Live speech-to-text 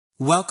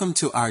Welcome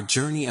to our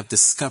journey of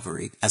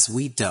discovery as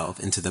we delve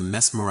into the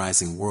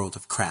mesmerizing world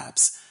of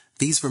crabs.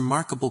 These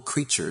remarkable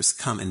creatures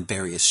come in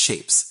various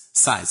shapes,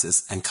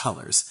 sizes, and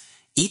colors,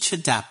 each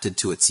adapted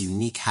to its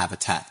unique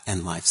habitat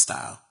and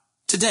lifestyle.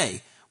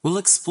 Today, we'll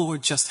explore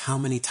just how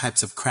many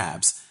types of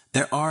crabs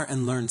there are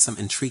and learn some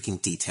intriguing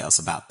details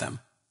about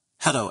them.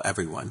 Hello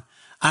everyone,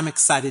 I'm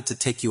excited to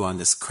take you on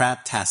this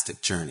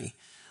crabtastic journey.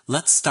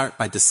 Let's start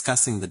by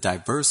discussing the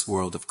diverse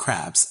world of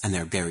crabs and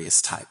their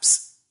various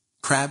types.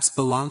 Crabs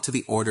belong to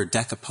the order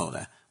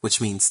Decapoda, which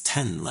means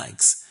 10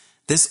 legs.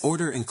 This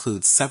order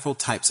includes several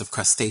types of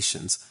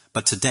crustaceans,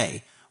 but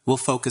today we'll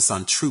focus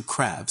on true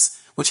crabs,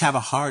 which have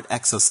a hard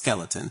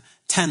exoskeleton,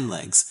 10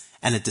 legs,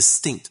 and a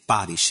distinct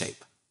body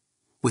shape.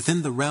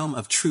 Within the realm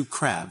of true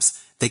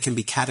crabs, they can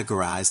be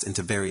categorized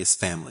into various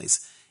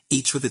families,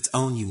 each with its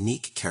own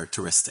unique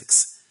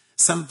characteristics.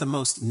 Some of the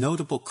most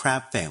notable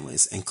crab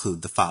families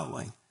include the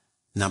following.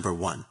 Number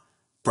 1.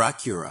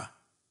 Brachyura.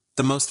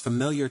 The most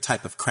familiar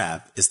type of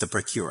crab is the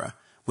Brachyura,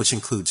 which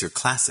includes your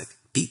classic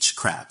beach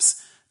crabs.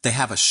 They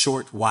have a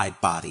short, wide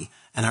body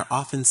and are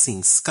often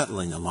seen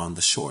scuttling along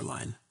the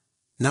shoreline.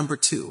 Number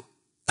 2.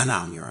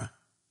 Anaumura.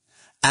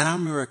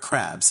 Anaumura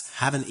crabs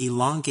have an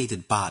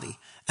elongated body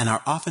and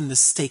are often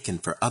mistaken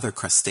for other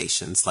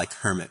crustaceans like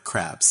hermit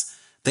crabs.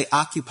 They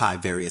occupy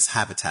various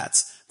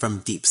habitats, from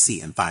deep-sea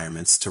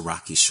environments to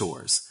rocky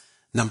shores.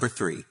 Number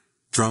 3.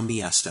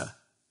 Dromiacea.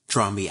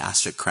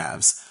 Dromiacea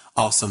crabs,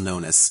 also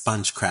known as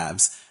sponge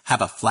crabs,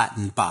 have a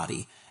flattened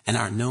body and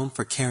are known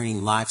for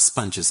carrying live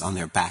sponges on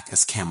their back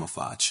as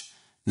camouflage.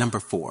 Number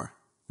 4.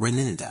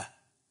 Reninidae.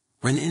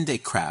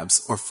 Reninidae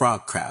crabs, or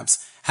frog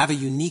crabs, have a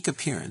unique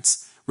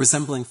appearance,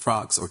 resembling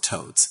frogs or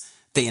toads.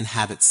 They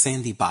inhabit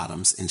sandy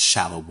bottoms in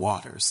shallow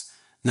waters.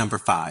 Number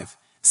 5.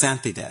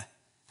 Xanthidae.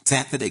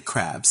 Xanthidae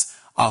crabs,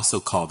 also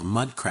called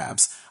mud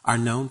crabs, are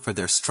known for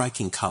their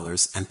striking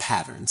colors and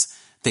patterns.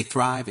 They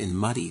thrive in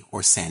muddy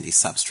or sandy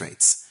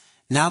substrates.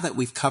 Now that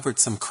we've covered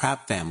some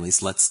crab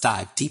families, let's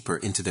dive deeper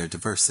into their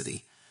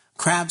diversity.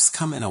 Crabs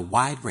come in a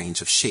wide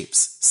range of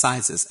shapes,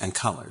 sizes, and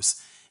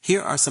colors.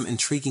 Here are some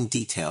intriguing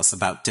details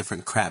about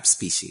different crab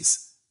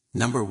species.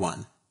 Number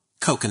 1.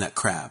 Coconut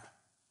crab.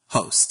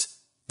 Host.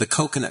 The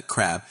coconut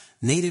crab,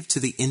 native to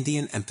the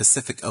Indian and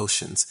Pacific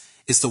Oceans,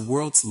 is the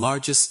world's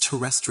largest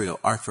terrestrial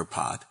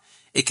arthropod.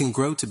 It can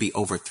grow to be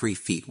over 3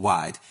 feet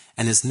wide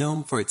and is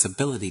known for its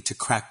ability to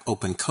crack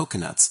open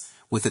coconuts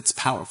with its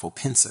powerful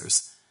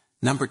pincers.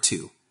 Number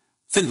 2.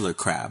 Fiddler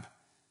crab.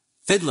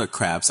 Fiddler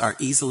crabs are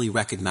easily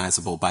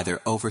recognizable by their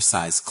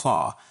oversized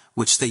claw,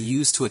 which they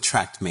use to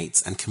attract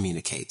mates and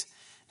communicate.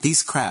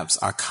 These crabs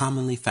are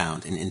commonly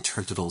found in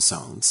intertidal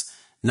zones.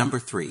 Number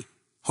 3.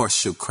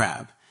 Horseshoe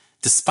crab.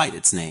 Despite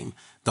its name,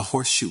 the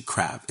horseshoe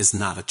crab is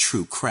not a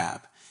true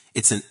crab.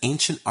 It's an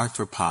ancient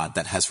arthropod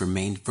that has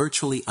remained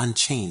virtually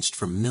unchanged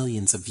for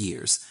millions of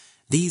years.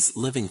 These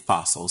living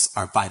fossils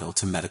are vital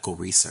to medical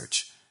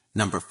research.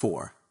 Number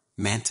 4.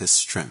 Mantis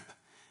shrimp.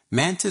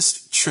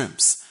 Mantis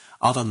shrimps,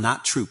 although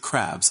not true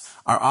crabs,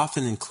 are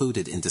often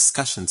included in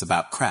discussions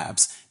about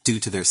crabs due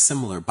to their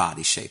similar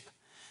body shape.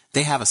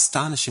 They have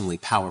astonishingly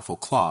powerful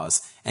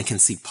claws and can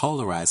see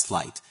polarized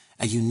light,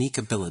 a unique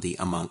ability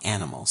among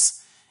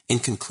animals. In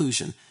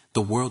conclusion,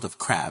 the world of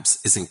crabs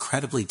is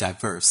incredibly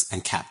diverse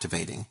and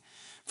captivating.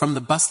 From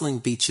the bustling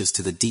beaches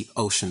to the deep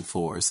ocean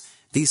floors,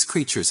 these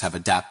creatures have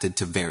adapted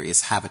to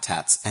various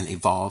habitats and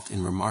evolved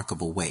in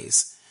remarkable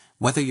ways.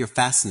 Whether you're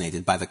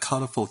fascinated by the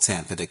colorful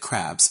Xanthidae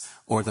crabs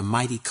or the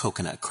mighty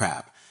coconut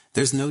crab,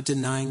 there's no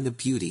denying the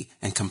beauty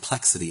and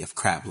complexity of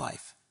crab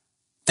life.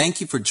 Thank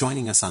you for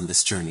joining us on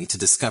this journey to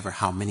discover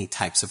how many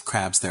types of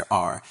crabs there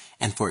are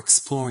and for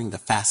exploring the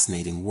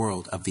fascinating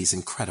world of these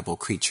incredible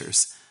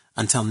creatures.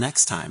 Until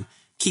next time,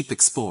 keep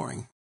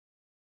exploring.